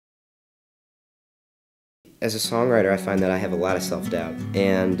as a songwriter, I find that I have a lot of self-doubt,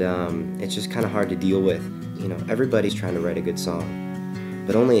 and it's just kind of hard to deal with. You know, everybody's trying to write a good song,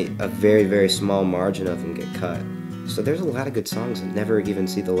 but only a very, very small margin of them get cut. So there's a lot of good songs that never even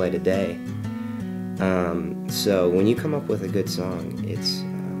see the light of day. So when you come up with a good song, it's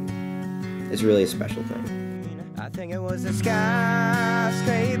really a special thing. I think it was the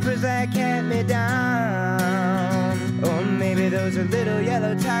skyscrapers that kept me down, or maybe those are little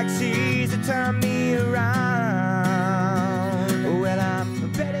yellow taxis that turn me around. Well,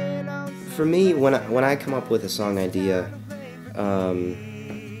 I'm betting on. For me, when I come up with a song idea,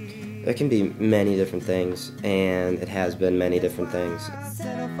 there can be many different things, and it has been many different things.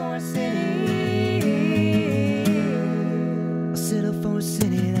 Settle for a city. Settle for a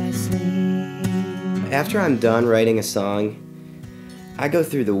city that sleeps. After I'm done writing a song, I go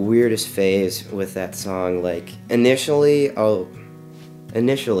through the weirdest phase with that song. Like, initially I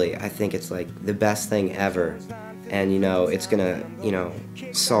think it's like the best thing ever, and you know, it's gonna, you know,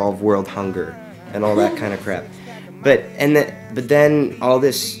 solve world hunger and all that kind of crap. But then all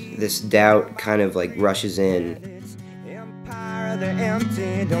this doubt kind of like rushes in.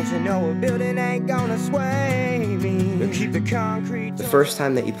 Don't you know a building ain't gonna sway me? Keep the concrete. The first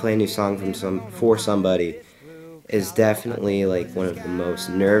time that you play a new song for somebody is definitely like one of the most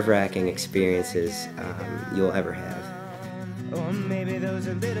nerve-wracking experiences you'll ever have.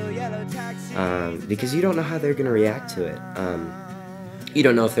 Because you don't know how they're gonna react to it. You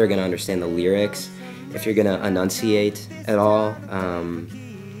don't know if they're gonna understand the lyrics, if you're gonna enunciate at all.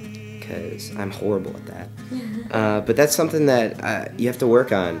 Because I'm horrible at that. But that's something that you have to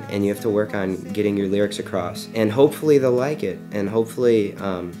work on, and you have to work on getting your lyrics across. And hopefully they'll like it, and hopefully,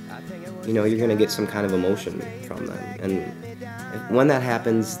 you know, you're going to get some kind of emotion from them. And when that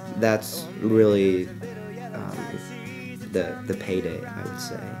happens, that's really the payday, I would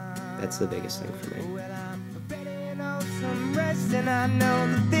say. That's the biggest thing for me. And I know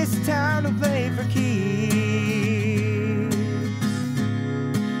that this town will play for keeps.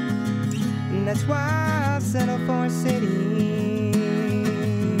 And that's why I'll settle for a city.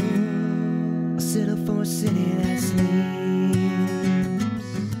 I'll settle for a city that sleeps.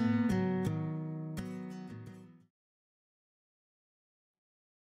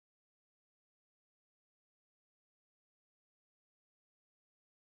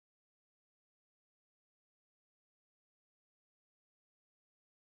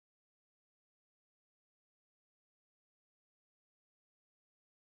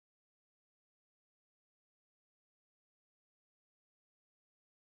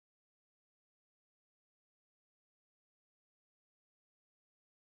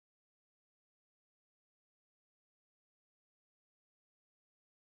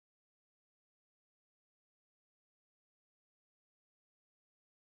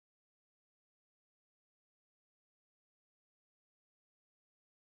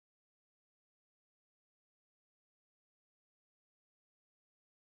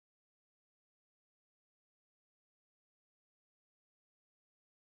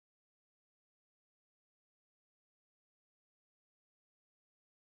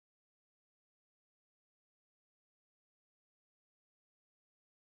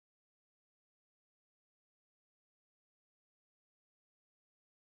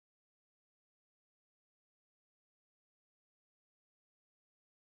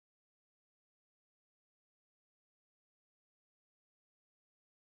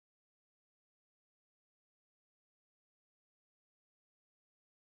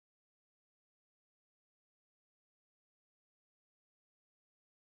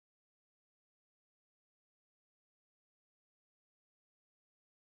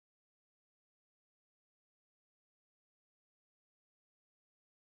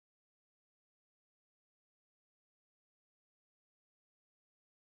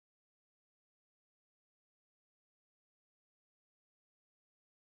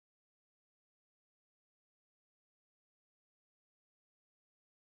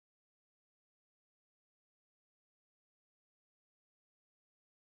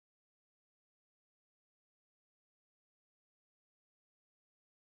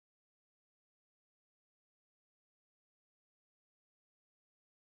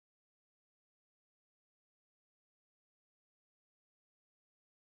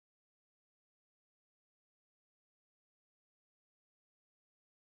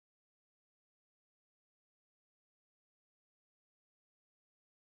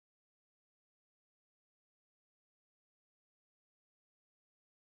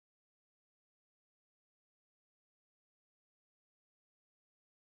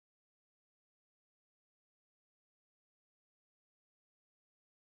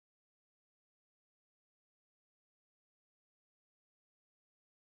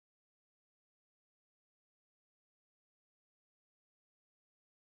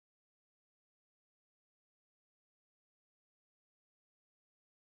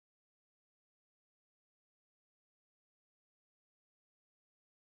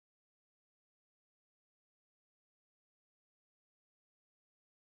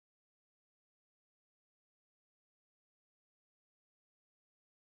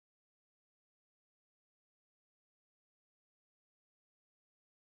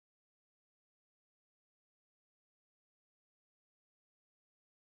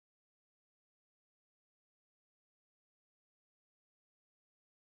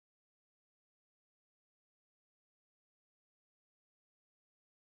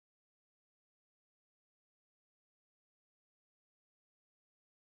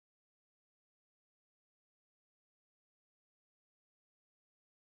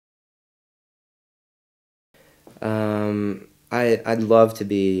 I'd love to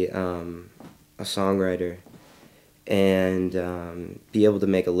be a songwriter and be able to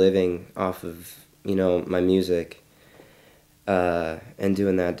make a living off of my music and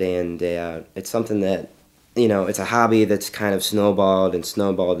doing that day in and day out. It's something that it's a hobby that's kind of snowballed and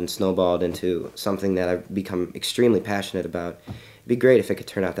snowballed and snowballed into something that I've become extremely passionate about. It'd be great if it could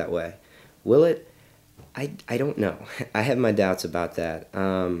turn out that way. Will it? I don't know. I have my doubts about that.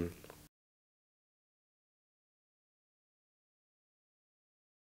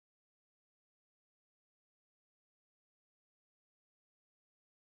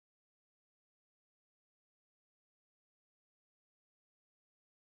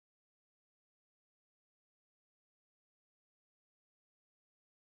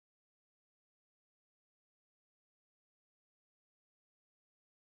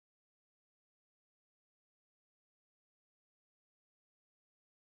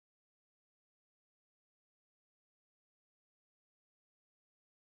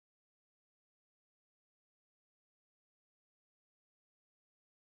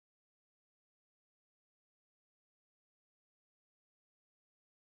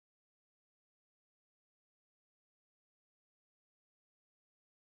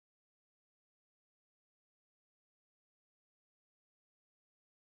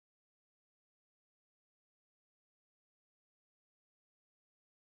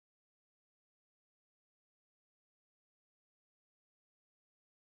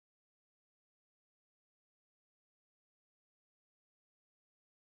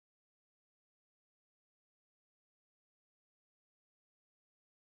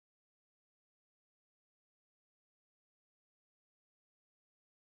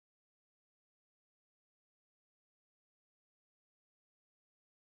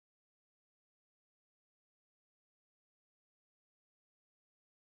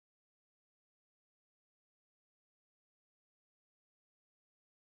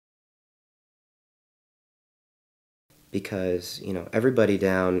 Because everybody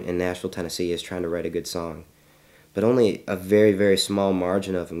down in Nashville, Tennessee is trying to write a good song, but only a very, very small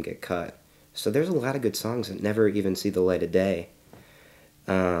margin of them get cut. So there's a lot of good songs that never even see the light of day.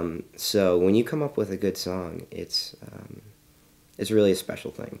 So when you come up with a good song, it's really a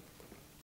special thing.